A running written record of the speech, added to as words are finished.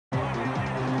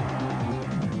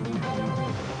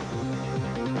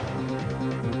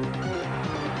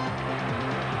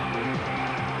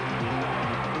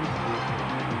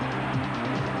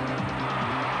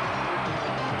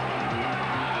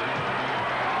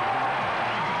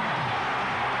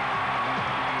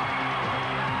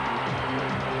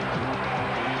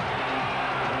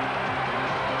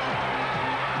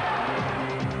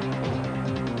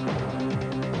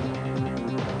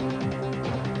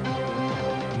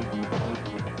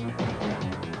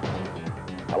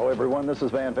everyone. This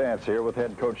is Van Vance here with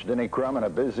head coach Denny Crum, and a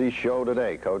busy show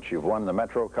today. Coach, you've won the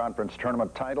Metro Conference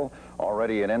Tournament title,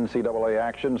 already in NCAA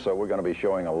action, so we're going to be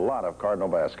showing a lot of Cardinal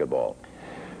basketball.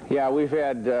 Yeah, we've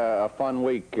had a fun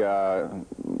week.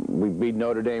 We beat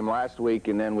Notre Dame last week,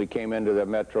 and then we came into the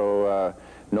Metro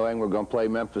knowing we're going to play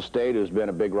Memphis State, who's been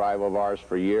a big rival of ours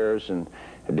for years, and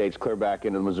it dates clear back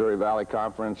into the Missouri Valley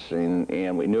Conference,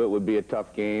 and we knew it would be a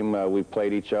tough game. We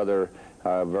played each other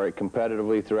very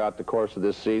competitively throughout the course of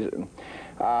this season.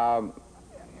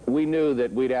 We knew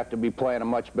that we'd have to be playing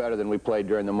much better than we played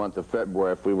during the month of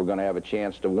February if we were going to have a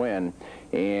chance to win.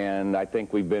 And I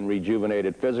think we've been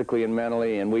rejuvenated physically and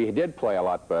mentally, and we did play a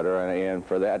lot better, and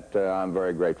for that, I'm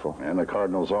very grateful. And the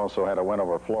Cardinals also had a win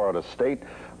over Florida State.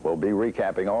 We'll be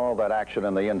recapping all that action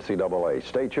in the NCAA.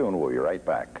 Stay tuned. We'll be right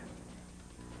back.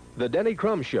 The Denny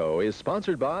Crum Show is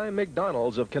sponsored by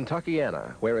McDonald's of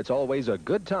Kentuckiana, where it's always a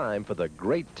good time for the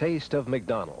great taste of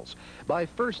McDonald's. By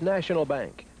First National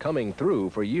Bank, coming through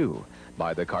for you.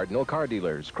 By the Cardinal Car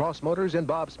Dealers, Cross Motors and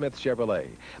Bob Smith Chevrolet.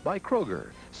 By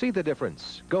Kroger, see the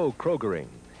difference, go Krogering.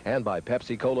 And by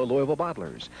Pepsi-Cola Louisville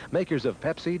Bottlers, makers of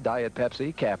Pepsi, Diet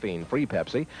Pepsi, Caffeine-Free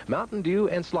Pepsi, Mountain Dew,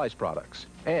 and Slice products.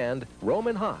 And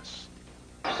Roman Haas.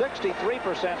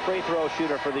 63% free throw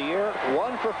shooter for the year,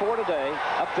 1 for 4 today,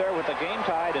 up there with the game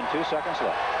tied and 2 seconds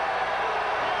left.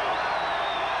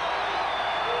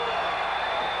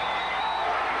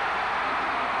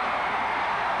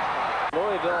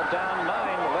 Louisville down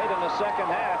 9 late in the second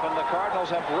half, and the Cardinals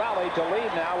have rallied to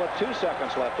lead now with 2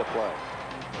 seconds left to play.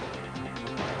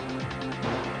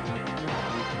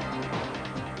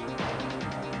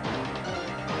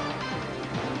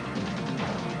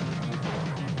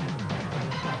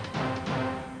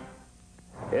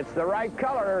 It's the right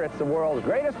color. It's the world's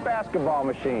greatest basketball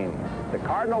machine, the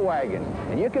Cardinal Wagon.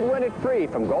 And you can win it free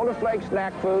from Golden Flake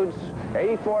Snack Foods,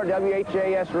 84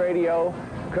 WHAS Radio,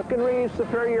 Cook and Reeves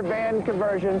Superior Van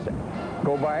Conversions.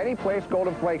 Go by any place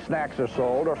Golden Flake snacks are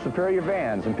sold or Superior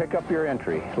Vans and pick up your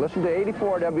entry. Listen to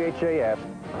 84 WHAS.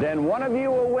 Then one of you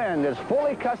will win this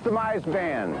fully customized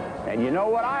van. And you know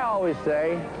what I always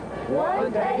say?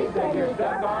 One taste and you're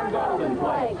stuck on Golden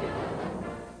Flake.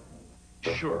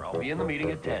 Sure, I'll be in the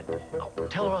meeting at 10. Oh,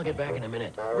 tell her I'll get back in a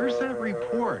minute. Where's that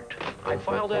report? I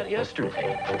filed that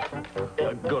yesterday.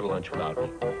 Go to lunch without me.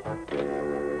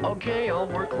 Okay, I'll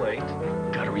work late.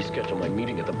 Gotta reschedule my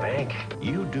meeting at the bank.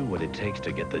 You do what it takes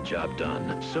to get the job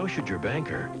done. So should your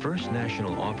banker. First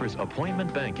National offers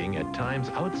appointment banking at times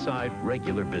outside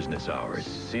regular business hours.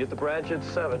 See you at the branch at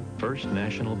 7. First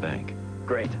National Bank.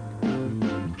 Great.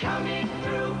 Coming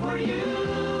through for you.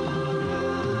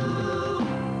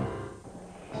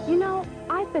 You know,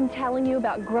 I've been telling you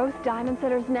about Gross Diamond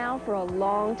Sitters now for a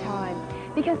long time,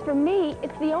 because for me,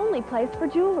 it's the only place for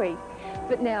jewelry.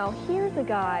 But now, here's a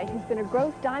guy who's been a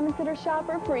Gross Diamond Sitter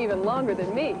shopper for even longer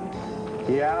than me.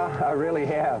 Yeah, I really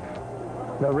have.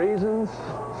 The reason's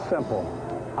simple.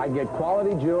 I get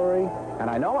quality jewelry, and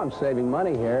I know I'm saving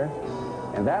money here,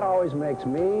 and that always makes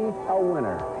me a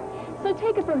winner. So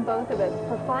take it from both of us,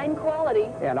 for fine quality.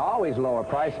 And always lower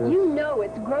prices. You know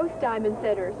it's Gross Diamond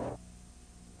Sitters.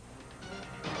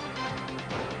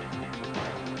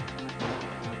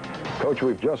 Coach,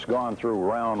 we've just gone through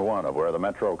round 1 of where the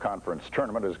Metro Conference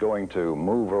Tournament is going to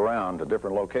move around to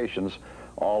different locations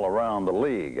all around the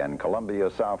league. And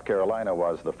Columbia, South Carolina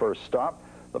was the first stop.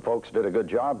 The folks did a good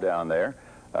job down there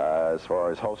as far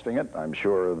as hosting it. I'm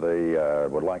sure they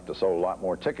would like to sell a lot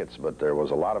more tickets, but there was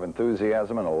a lot of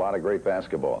enthusiasm and a lot of great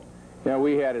basketball. Yeah,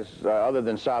 we had, other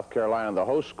than South Carolina, the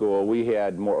host school, we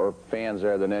had more fans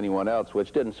there than anyone else,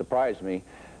 which didn't surprise me.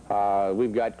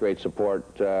 We've got great support,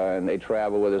 and they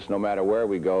travel with us no matter where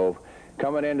we go.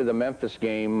 Coming into the Memphis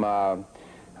game,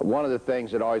 one of the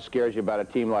things that always scares you about a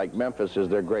team like Memphis is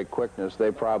their great quickness. They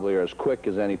probably are as quick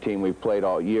as any team we've played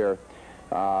all year.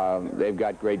 They've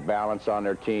got great balance on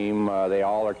their team. They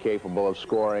all are capable of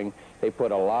scoring. They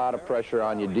put a lot of pressure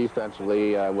on you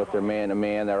defensively with their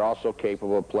man-to-man. They're also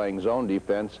capable of playing zone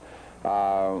defense.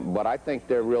 But I think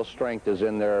their real strength is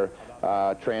in their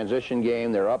transition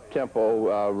game. They're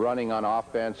up-tempo running on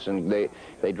offense, and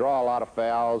they draw a lot of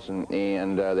fouls,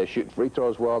 and they shoot free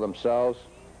throws well themselves.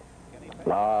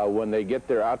 When they get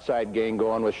their outside game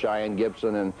going with Cheyenne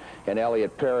Gibson and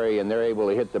Elliott Perry, and they're able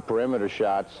to hit the perimeter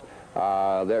shots,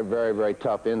 they're very, very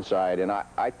tough inside. And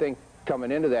I think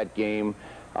coming into that game,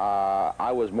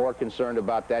 I was more concerned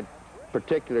about that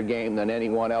particular game than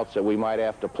anyone else that we might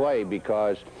have to play,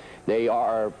 because they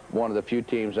are one of the few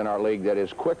teams in our league that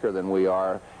is quicker than we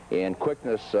are, and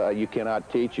quickness you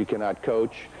cannot teach, you cannot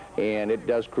coach, and it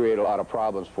does create a lot of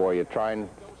problems for you. Trying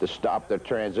to stop the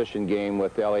transition game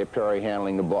with Elliott Perry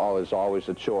handling the ball is always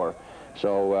a chore.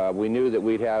 So we knew that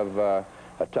we'd have a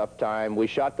tough time. We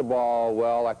shot the ball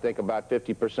well, I think about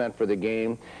 50% for the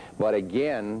game. But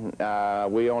again,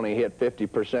 we only hit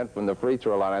 50% from the free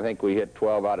throw line. I think we hit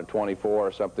 12 out of 24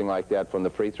 or something like that from the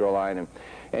free throw line. And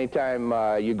anytime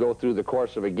you go through the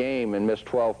course of a game and miss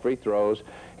 12 free throws,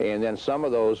 and then some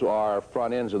of those are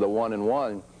front ends of the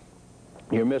 1-and-1,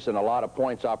 you're missing a lot of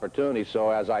points opportunity. So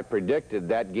as I predicted,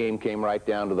 that game came right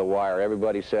down to the wire.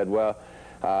 Everybody said, well,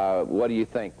 what do you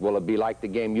think? Will it be like the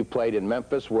game you played in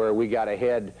Memphis where we got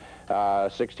ahead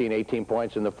 16, 18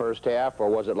 points in the first half, or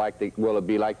will it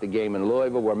be like the game in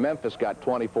Louisville where Memphis got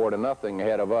 24-0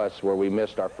 ahead of us, where we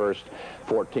missed our first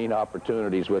 14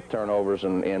 opportunities with turnovers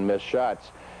and missed shots?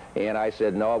 And I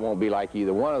said, no, it won't be like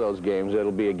either one of those games.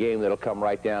 It'll be a game that'll come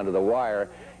right down to the wire,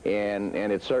 and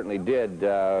it certainly did.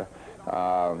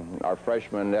 Our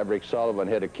freshman, Everett Sullivan,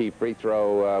 hit a key free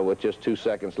throw with just 2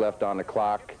 seconds left on the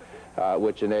clock,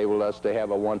 which enabled us to have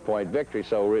a 1-point victory.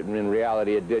 So in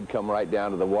reality, it did come right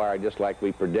down to the wire, just like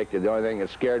we predicted. The only thing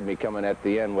that scared me coming at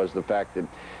the end was the fact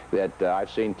that I've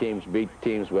seen teams beat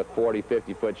teams with 40,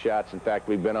 50-foot shots. In fact,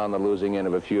 we've been on the losing end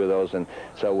of a few of those, and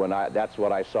so that's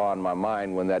what I saw in my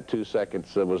mind when that 2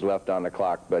 seconds was left on the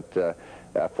clock. But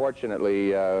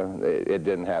fortunately, it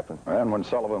didn't happen. And when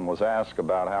Sullivan was asked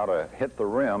about how to hit the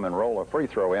rim and roll a free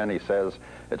throw in, he says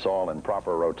it's all in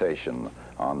proper rotation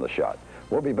on the shot.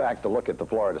 We'll be back to look at the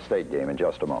Florida State game in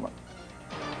just a moment.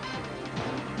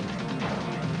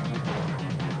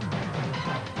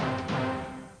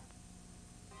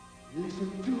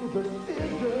 Listen to the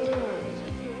scissors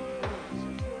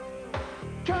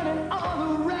turning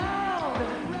all around.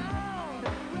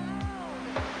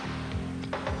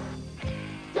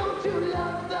 Don't you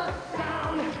love the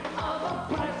sound of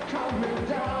a price coming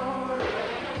down?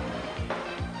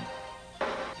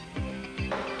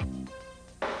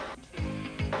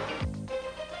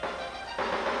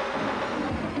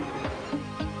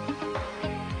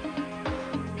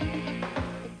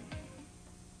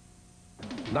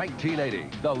 1980,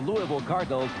 the Louisville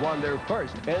Cardinals won their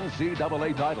first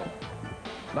NCAA title.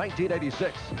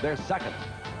 1986, their second.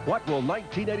 What will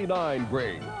 1989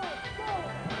 bring?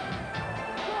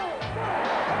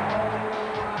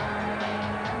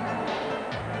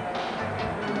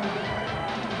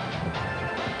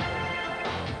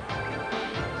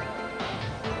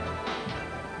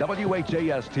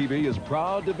 WHAS-TV is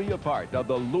proud to be a part of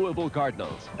the Louisville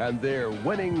Cardinals and their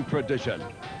winning tradition.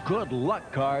 Good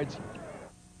luck, Cards.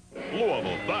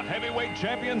 Louisville, the heavyweight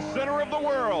champion center of the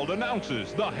world,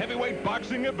 announces the heavyweight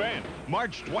boxing event,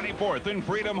 March 24th in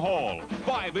Freedom Hall.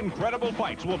 5 incredible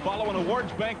fights will follow an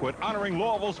awards banquet honoring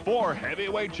Louisville's 4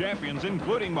 heavyweight champions,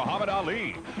 including Muhammad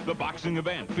Ali. The boxing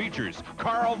event features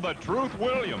Carl the Truth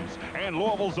Williams and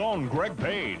Louisville's own Greg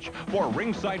Page. For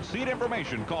ringside seat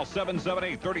information, call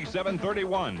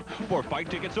 778-3731. For fight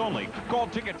tickets only, call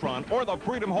Ticketron or the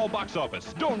Freedom Hall box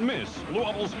office. Don't miss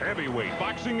Louisville's heavyweight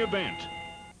boxing event.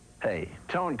 Hey,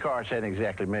 towing cars hadn't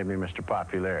exactly made me Mr.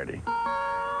 Popularity.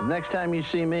 The next time you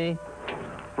see me,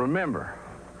 remember,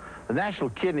 the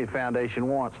National Kidney Foundation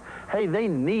wants, hey, they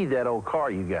need that old car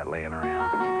you got laying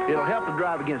around. It'll help to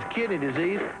drive against kidney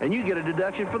disease, and you get a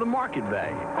deduction for the market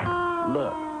value.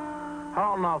 Look,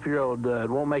 hauling off your old dud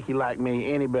won't make you like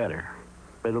me any better,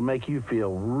 but it'll make you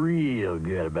feel real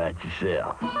good about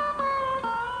yourself.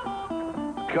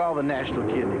 Call the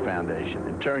National Kidney Foundation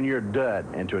and turn your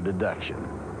dud into a deduction.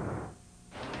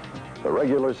 The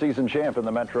regular season champ in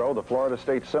the Metro, the Florida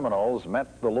State Seminoles,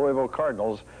 met the Louisville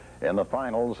Cardinals in the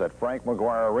finals at Frank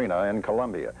McGuire Arena in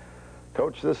Columbia.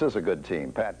 Coach, this is a good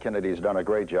team. Pat Kennedy's done a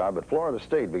great job, but Florida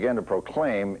State began to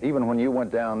proclaim, even when you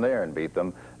went down there and beat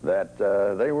them, that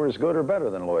they were as good or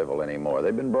better than Louisville anymore.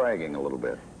 They've been bragging a little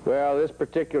bit. Well, this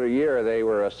particular year, they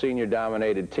were a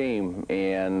senior-dominated team,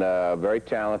 and very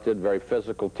talented, very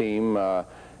physical team.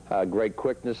 Great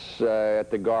quickness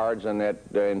at the guards, and at,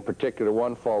 in particular,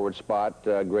 one forward spot,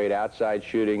 great outside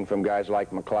shooting from guys like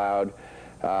McLeod.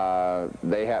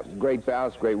 They have great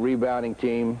balance, great rebounding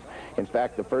team. In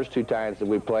fact, the first 2 times that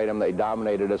we played them, they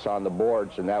dominated us on the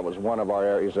boards, and that was one of our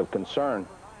areas of concern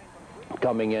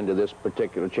coming into this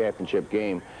particular championship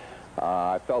game.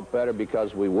 I felt better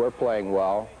because we were playing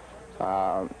well.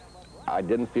 I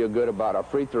didn't feel good about our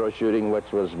free throw shooting,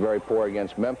 which was very poor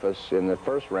against Memphis in the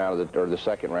first round, or the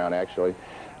second round, actually.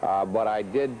 But I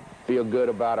did feel good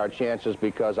about our chances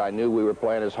because I knew we were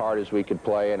playing as hard as we could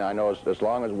play, and I know as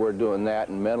long as we're doing that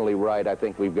and mentally right, I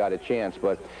think we've got a chance.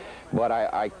 But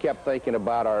I kept thinking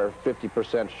about our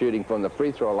 50% shooting from the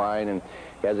free throw line, and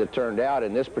as it turned out,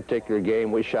 in this particular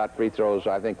game, we shot free throws.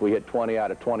 I think we hit 20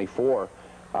 out of 24.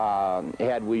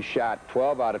 Had we shot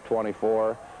 12 out of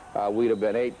 24, we'd have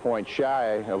been 8 points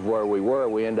shy of where we were.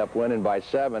 We end up winning by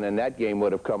 7, and that game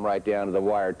would have come right down to the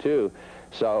wire, too.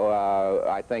 So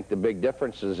I think the big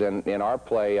differences in our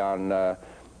play on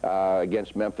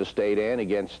against Memphis State and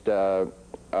against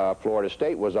Florida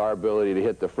State was our ability to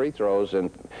hit the free throws.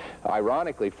 And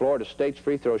ironically, Florida State's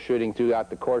free throw shooting throughout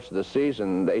the course of the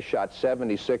season, they shot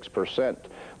 76%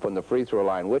 from the free throw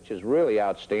line, which is really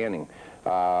outstanding.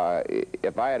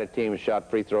 If I had a team that shot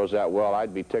free throws that well,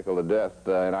 I'd be tickled to death,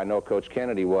 and I know Coach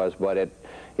Kennedy was, but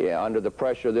under the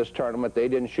pressure of this tournament, they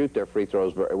didn't shoot their free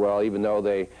throws very well, even though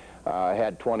they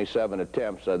had 27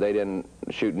 attempts. They didn't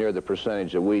shoot near the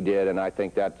percentage that we did, and I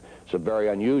think that's very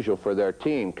unusual for their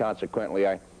team. Consequently,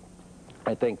 I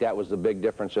think that was the big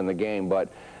difference in the game, but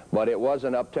it was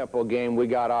an up-tempo game. We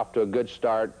got off to a good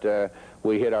start.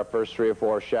 We hit our first 3 or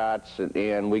 4 shots,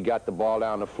 and we got the ball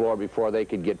down the floor before they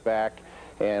could get back.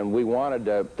 And we wanted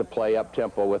to play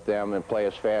up-tempo with them and play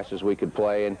as fast as we could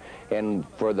play. And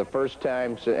for the first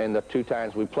times and the 2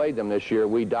 times we played them this year,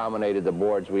 we dominated the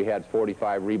boards. We had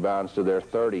 45 rebounds to their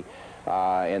 30.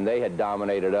 And they had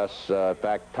dominated us. In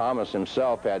fact, Thomas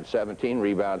himself had 17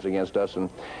 rebounds against us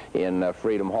in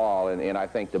Freedom Hall. And I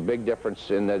think the big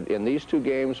difference in these 2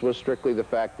 games was strictly the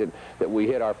fact that we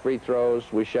hit our free throws.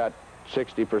 We shot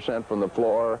 60% from the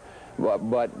floor,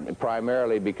 but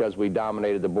primarily because we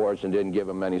dominated the boards and didn't give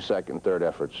them many second and third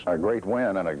efforts. A great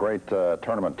win and a great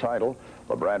tournament title.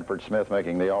 LeBradford Smith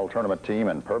making the all-tournament team,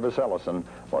 and Purvis Ellison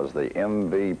was the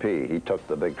MVP. He took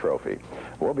the big trophy.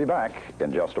 We'll be back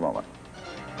in just a moment.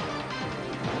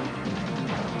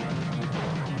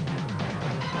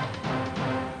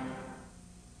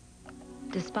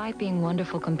 Despite being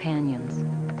wonderful companions,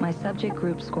 my subject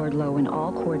group scored low in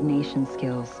all coordination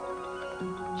skills,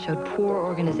 showed poor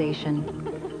organization,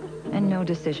 and no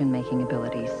decision-making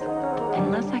abilities.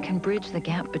 Unless I can bridge the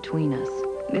gap between us,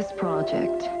 this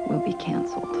project will be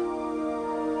canceled.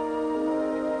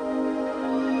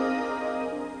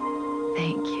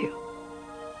 Thank you.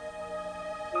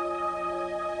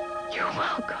 You're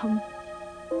welcome.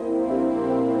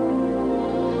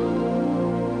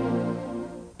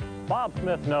 Bob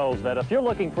Smith knows that if you're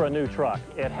looking for a new truck,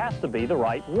 it has to be the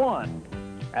right one.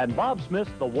 And Bob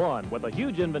Smith's the one with a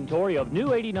huge inventory of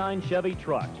new '89 Chevy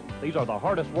trucks. These are the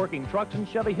hardest working trucks in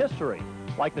Chevy history,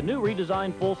 like the new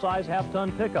redesigned full-size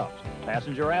half-ton pickups,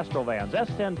 passenger Astrovans,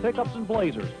 S10 pickups, and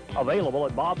Blazers, available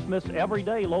at Bob Smith's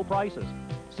everyday low prices.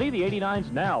 See the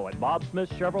 '89s now at Bob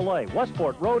Smith's Chevrolet,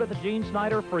 Westport Road at the Gene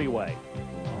Snyder Freeway.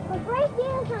 For great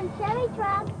deals on Chevy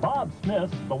trucks, Bob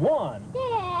Smith's the one.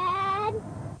 Dad!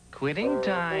 Quitting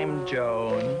time,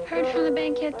 Joan. Heard from the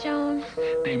bank yet, Joan?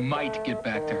 They might get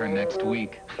back to her next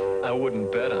week. I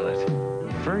wouldn't bet on it.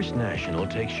 First National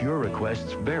takes your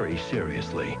requests very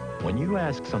seriously. When you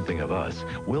ask something of us,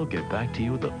 we'll get back to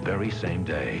you the very same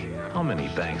day. How many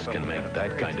banks can make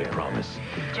that kind of promise?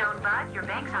 Joan Budd, your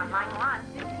bank's on line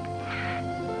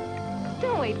 1.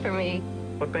 Don't wait for me.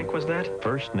 What bank was that?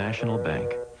 First National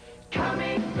Bank.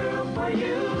 Coming through for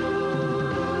you.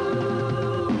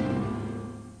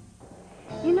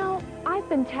 You know, I've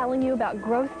been telling you about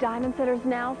Gross Diamond Sitters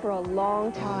now for a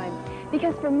long time,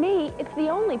 because for me, it's the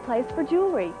only place for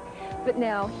jewelry. But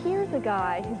now, here's a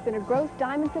guy who's been a Gross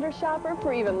Diamond Sitter shopper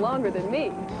for even longer than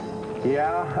me.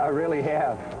 Yeah, I really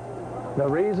have. The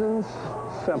reason's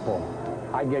simple.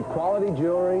 I get quality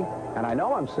jewelry, and I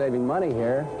know I'm saving money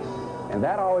here, and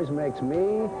that always makes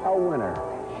me a winner.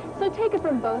 So take it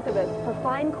from both of us, for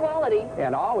fine quality.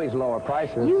 And always lower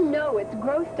prices. You know it's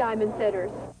Gross Diamond Sitters.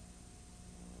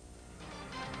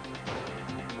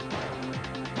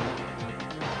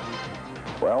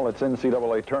 Well, it's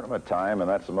NCAA tournament time, and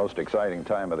that's the most exciting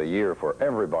time of the year for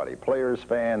everybody. Players,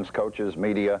 fans, coaches,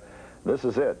 media. This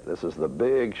is it. This is the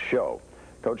big show.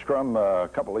 Coach Crum, a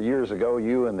couple of years ago,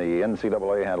 you and the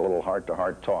NCAA had a little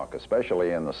heart-to-heart talk,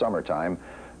 especially in the summertime.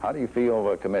 How do you feel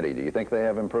the committee? Do you think they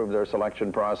have improved their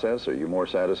selection process? Are you more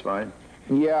satisfied?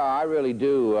 Yeah, I really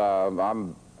do.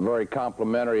 I'm very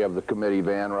complimentary of the committee,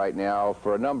 Van, right now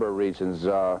for a number of reasons.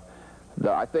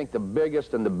 I think the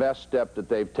biggest and the best step that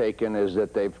they've taken is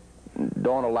that they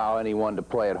don't allow anyone to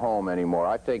play at home anymore.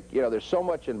 I think, you know, there's so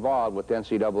much involved with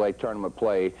NCAA tournament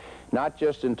play, not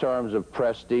just in terms of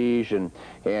prestige and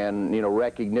you know,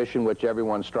 recognition, which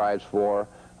everyone strives for,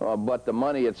 but the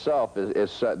money itself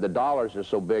is the dollars are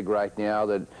so big right now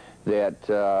that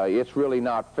it's really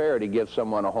not fair to give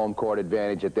someone a home court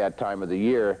advantage at that time of the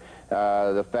year.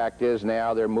 The fact is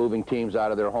now they're moving teams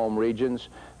out of their home regions,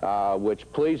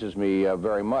 which pleases me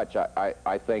very much.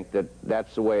 I think that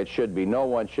that's the way it should be. No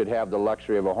one should have the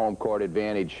luxury of a home court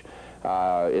advantage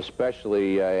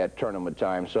especially at tournament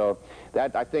time. So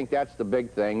I think that's the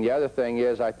big thing. The other thing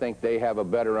is I think they have a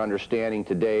better understanding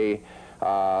today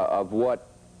of what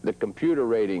the computer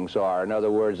ratings are. In other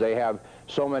words, they have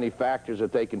so many factors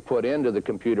that they can put into the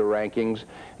computer rankings,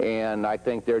 and I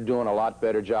think they're doing a lot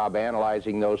better job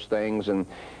analyzing those things. And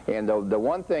the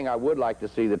one thing I would like to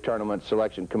see the Tournament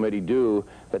Selection Committee do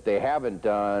that they haven't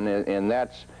done, and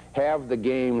that's have the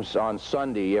games on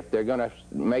Sunday. If they're going to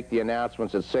make the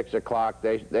announcements at 6 o'clock,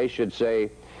 they should say,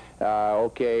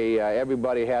 okay,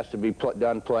 everybody has to be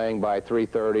done playing by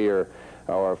 3:30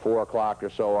 or 4 o'clock or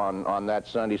so on that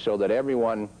Sunday, so that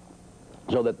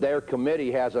their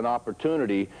committee has an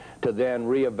opportunity to then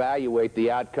reevaluate the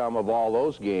outcome of all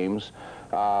those games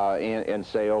and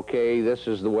say, okay, this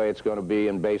is the way it's going to be,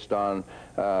 and based on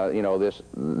you know, these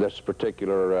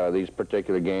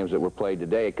particular games that were played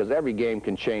today, because every game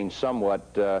can change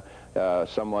somewhat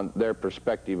their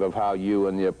perspective of how you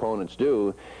and the opponents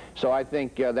do. So I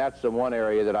think that's the one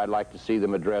area that I'd like to see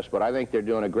them address. But I think they're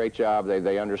doing a great job.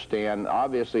 They understand,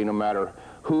 obviously, no matter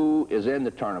who is in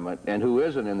the tournament and who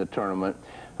isn't in the tournament,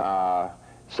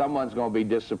 someone's going to be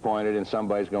disappointed and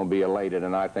somebody's going to be elated,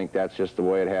 and I think that's just the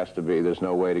way it has to be. There's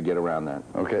no way to get around that.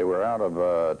 Okay, we're out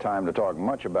of time to talk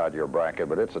much about your bracket,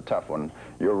 but it's a tough one.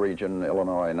 Your region,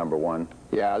 Illinois, #1.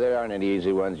 Yeah, there aren't any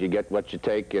easy ones. You get what you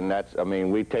take, and that's, I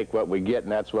mean, we take what we get,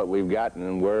 and that's what we've gotten,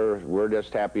 and we're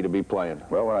just happy to be playing.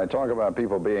 Well, when I talk about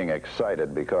people being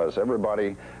excited because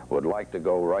everybody would like to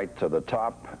go right to the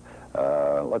top,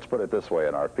 let's put it this way,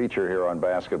 in our feature here on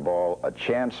basketball, A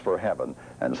Chance for Heaven,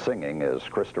 and singing is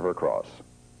Christopher Cross.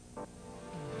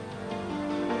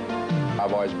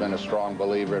 I've always been a strong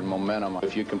believer in momentum.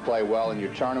 If you can play well in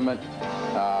your tournament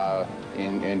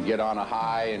and get on a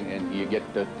high and you get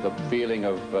the feeling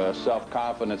of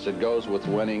self-confidence that goes with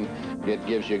winning, it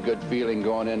gives you a good feeling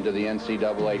going into the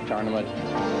NCAA tournament.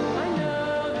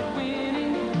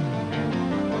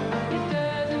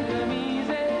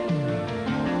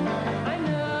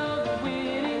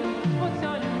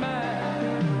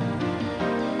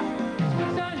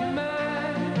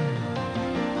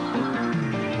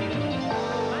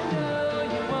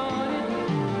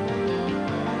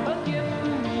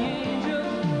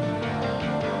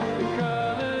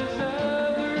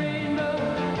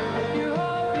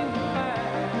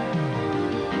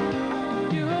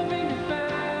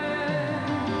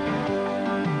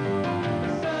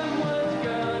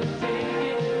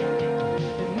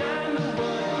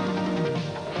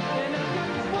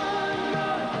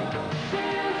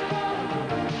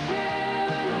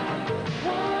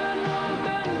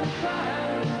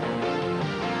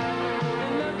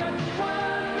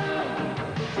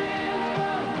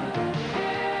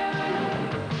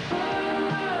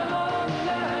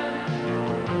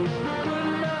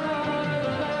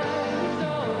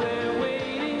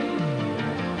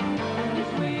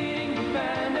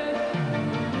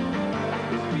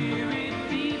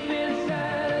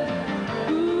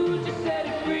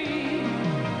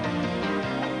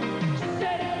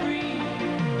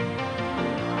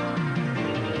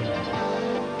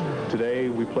 Today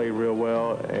we played real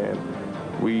well, and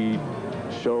we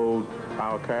showed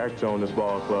our character on this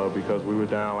ball club because we were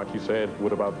down, like you said,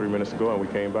 with about 3 minutes to go, and we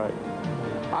came back.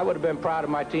 I would have been proud of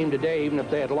my team today even if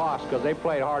they had lost, because they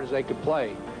played hard as they could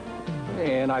play.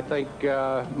 And I think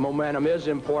momentum is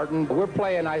important. We're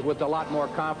playing with a lot more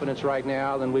confidence right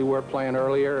now than we were playing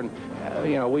earlier. And,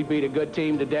 you know, we beat a good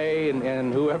team today,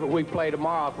 and whoever we play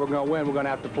tomorrow, if we're going to win, we're going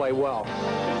to have to play well.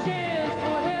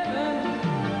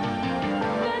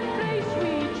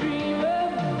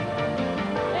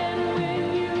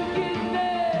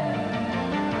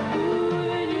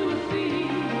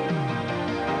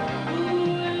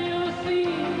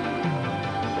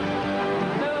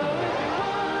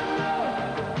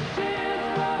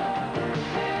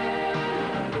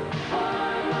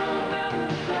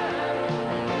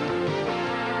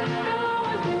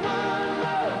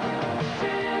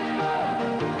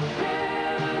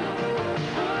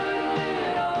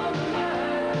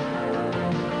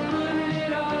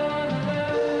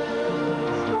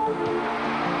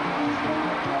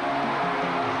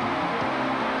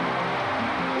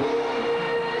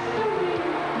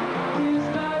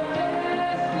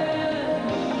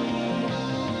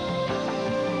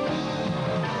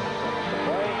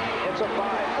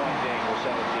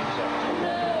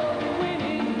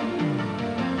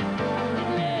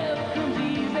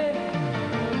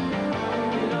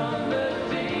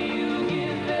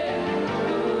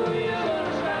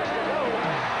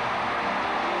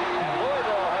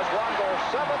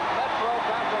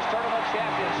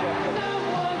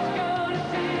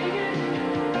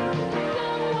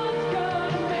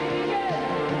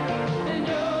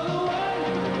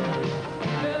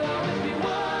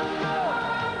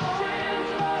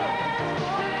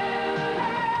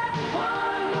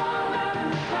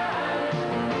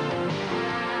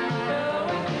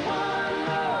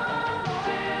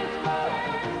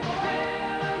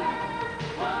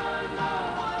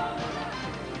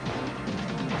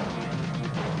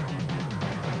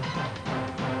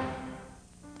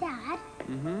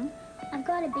 I've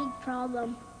got a big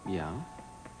problem. Yeah?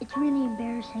 It's really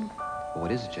embarrassing.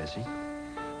 What is it, Jesse?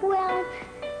 Well,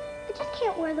 I just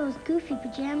can't wear those goofy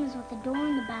pajamas with the door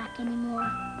in the back anymore.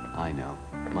 I know.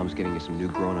 Mom's getting you some new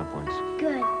grown-up ones.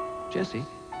 Good. Jesse?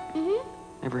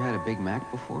 Mm-hmm. Ever had a Big Mac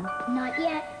before? Not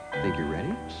yet. Think you're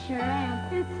ready? Sure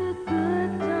am. It's a good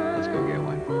time. Let's go get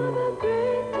one. For the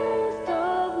great taste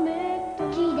of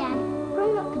McDonald's. Gee, Dad,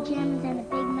 grown-up pajamas and a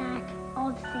Big Mac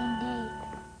all the same day.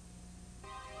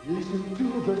 Listen to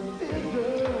the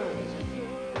scissors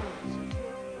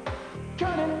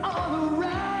cutting all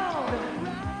around.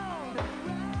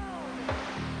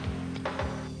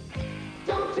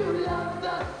 Don't you love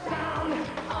the sound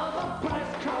of a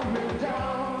price coming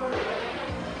down?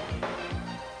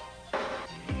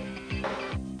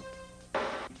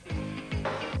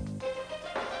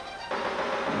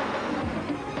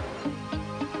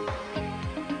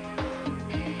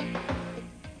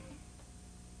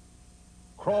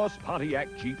 Cross Pontiac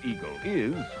Jeep Eagle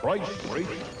is price break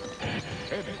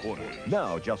headquarters.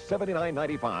 Now just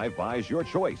 $79.95 buys your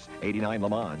choice. 89 Le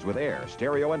Mans with air,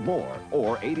 stereo, and more.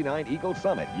 Or 89 Eagle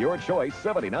Summit, your choice,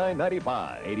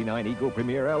 $79.95. 89 Eagle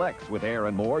Premier LX with air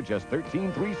and more, just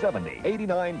 $13,370.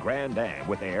 89 Grand Am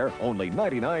with air, only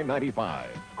 $99.95.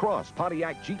 Cross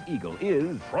Pontiac Jeep Eagle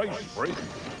is price break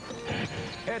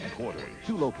headquarters.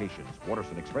 2 locations,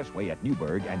 Waterson Expressway at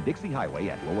Newburgh and Dixie Highway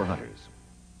at Lower Hunters.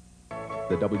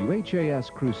 The WHAS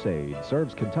Crusade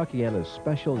serves Kentuckiana's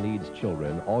special needs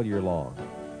children all year long.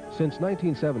 Since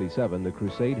 1977, the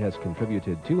Crusade has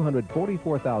contributed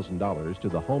 $244,000 to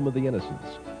the Home of the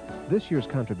Innocents. This year's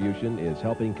contribution is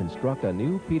helping construct a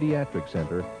new pediatric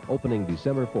center opening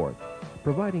December 4th,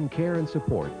 providing care and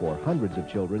support for hundreds of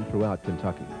children throughout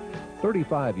Kentucky.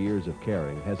 35 years of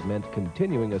caring has meant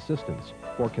continuing assistance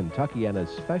for Kentuckiana's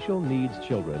special needs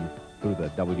children through the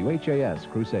WHAS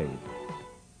Crusade.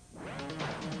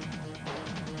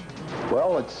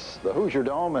 Well, it's the Hoosier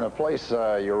Dome in a place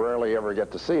you rarely ever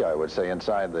get to see, I would say,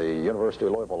 inside the University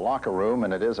of Louisville locker room,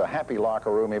 and it is a happy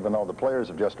locker room, even though the players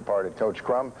have just departed. Coach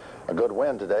Crum, a good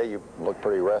win today. You look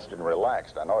pretty rested and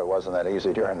relaxed. I know it wasn't that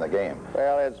easy during the game.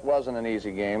 Well, it wasn't an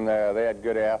easy game. They had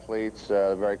good athletes,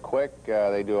 very quick.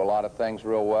 They do a lot of things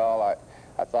real well.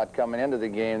 I thought coming into the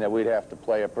game that we'd have to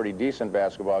play a pretty decent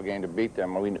basketball game to beat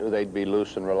them. We knew they'd be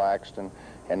loose and relaxed and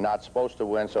not supposed to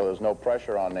win, so there's no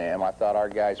pressure on them. I thought our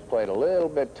guys played a little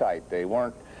bit tight. They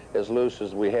weren't as loose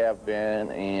as we have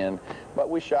been, but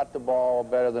we shot the ball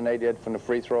better than they did from the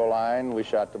free throw line. We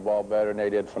shot the ball better than they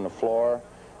did from the floor.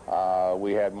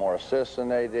 We had more assists than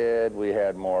they did. We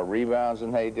had more rebounds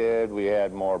than they did. We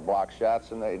had more block shots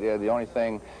than they did. The only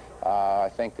thing I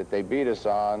think that they beat us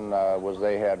on was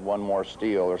they had one more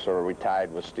steal, or sort of we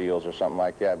tied with steals or something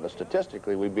like that. But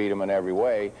statistically, we beat them in every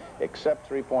way except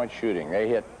three-point shooting. They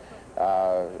hit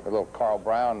a little Carl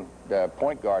Brown, the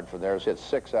point guard for theirs, hit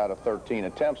 6 out of 13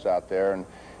 attempts out there,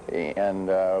 and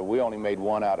we only made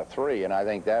 1 out of 3. And I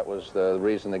think that was the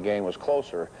reason the game was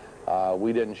closer.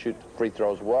 We didn't shoot free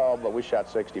throws well, but we shot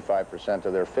 65%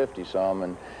 of their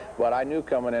 50-some. But I knew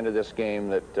coming into this game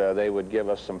that they would give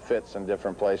us some fits in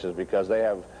different places because they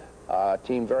have a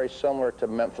team very similar to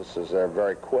Memphis's. They're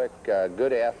very quick,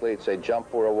 good athletes. They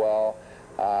jump real well.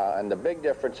 And the big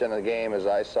difference in the game, as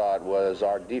I saw it, was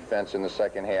our defense in the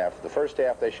second half. The first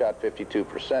half, they shot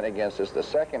 52% against us. The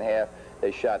second half,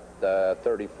 they shot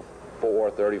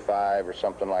 34, 35, or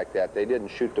something like that. They didn't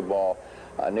shoot the ball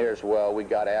near as well. We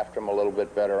got after them a little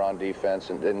bit better on defense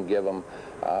and didn't give them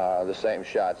the same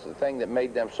shots. The thing that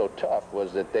made them so tough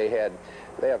was that they have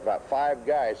about 5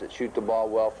 guys that shoot the ball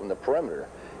well from the perimeter,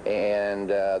 and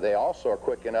they also are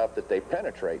quick enough that they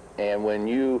penetrate. And when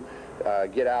you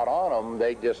get out on them,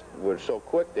 they just were so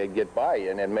quick they'd get by you,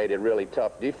 and it made it really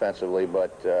tough defensively.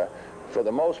 But for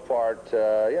the most part, you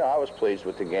know, I was pleased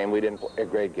with the game. We didn't play a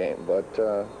great game, but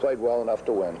played well enough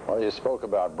to win. Well, you spoke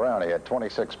about Brown. He had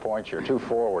 26 points. Your 2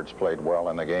 forwards played well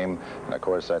in the game. And, of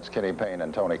course, that's Kenny Payne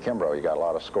and Tony Kimbrough. You got a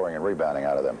lot of scoring and rebounding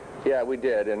out of them. Yeah, we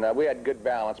did, and we had good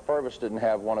balance. Purvis didn't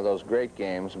have one of those great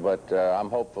games, but I'm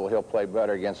hopeful he'll play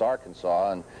better against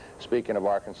Arkansas. And speaking of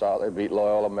Arkansas, they beat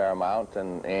Loyola Marymount,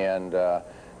 and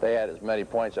they had as many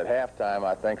points at halftime,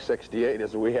 I think 68,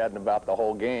 as we had in about the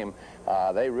whole game.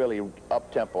 They really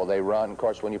up-tempo. They run. Of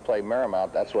course, when you play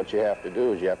Marymount, that's what you have to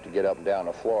do, is you have to get up and down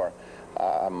the floor.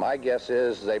 My guess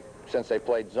is since they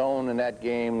played zone in that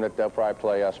game, that they'll probably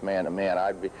play us man-to-man.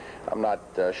 I'm not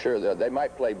sure. They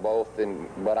might play both,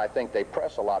 but I think they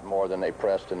press a lot more than they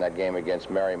pressed in that game against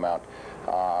Marymount.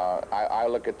 I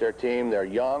look at their team. They're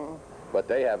young, but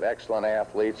they have excellent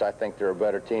athletes. I think they're a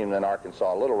better team than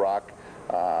Arkansas Little Rock.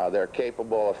 They're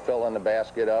capable of filling the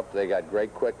basket up. They got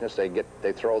great quickness. They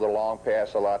throw the long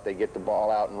pass a lot. They get the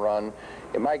ball out and run.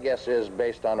 And my guess is,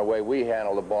 based on the way we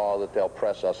handle the ball, that they'll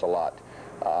press us a lot.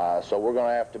 So we're going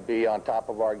to have to be on top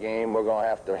of our game. We're going to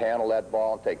have to handle that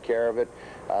ball and take care of it.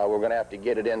 We're going to have to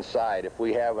get it inside. If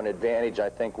we have an advantage, I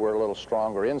think we're a little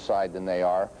stronger inside than they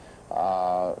are.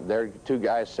 They're two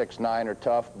guys, 6'9", are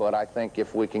tough, but I think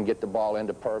if we can get the ball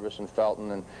into Purvis and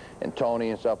Felton and Tony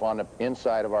and stuff on the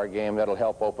inside of our game, that'll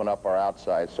help open up our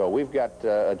outside. So we've got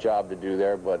a job to do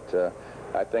there, but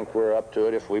I think we're up to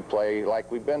it if we play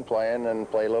like we've been playing and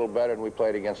play a little better than we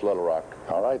played against Little Rock.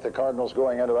 All right, the Cardinals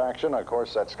going into action. Of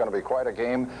course, that's going to be quite a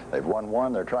game. They've won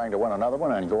one. They're trying to win another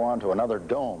one and go on to another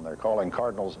dome. They're calling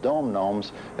Cardinals Dome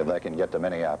Gnomes if they can get to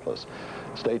Minneapolis.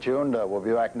 Stay tuned. We'll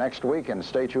be back next week, and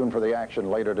stay tuned for the action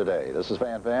later today. This is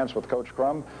Van Vance with Coach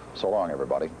Crum. So long,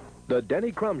 everybody. The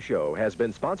Denny Crum Show has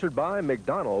been sponsored by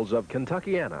McDonald's of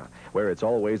Kentuckiana, where it's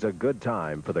always a good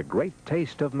time for the great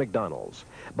taste of McDonald's.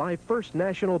 By First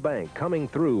National Bank, coming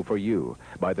through for you.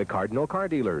 By the Cardinal Car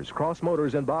Dealers, Cross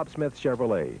Motors and Bob Smith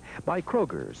Chevrolet. By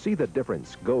Kroger, see the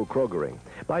difference, go Krogering.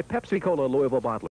 By Pepsi Cola Louisville Bottling.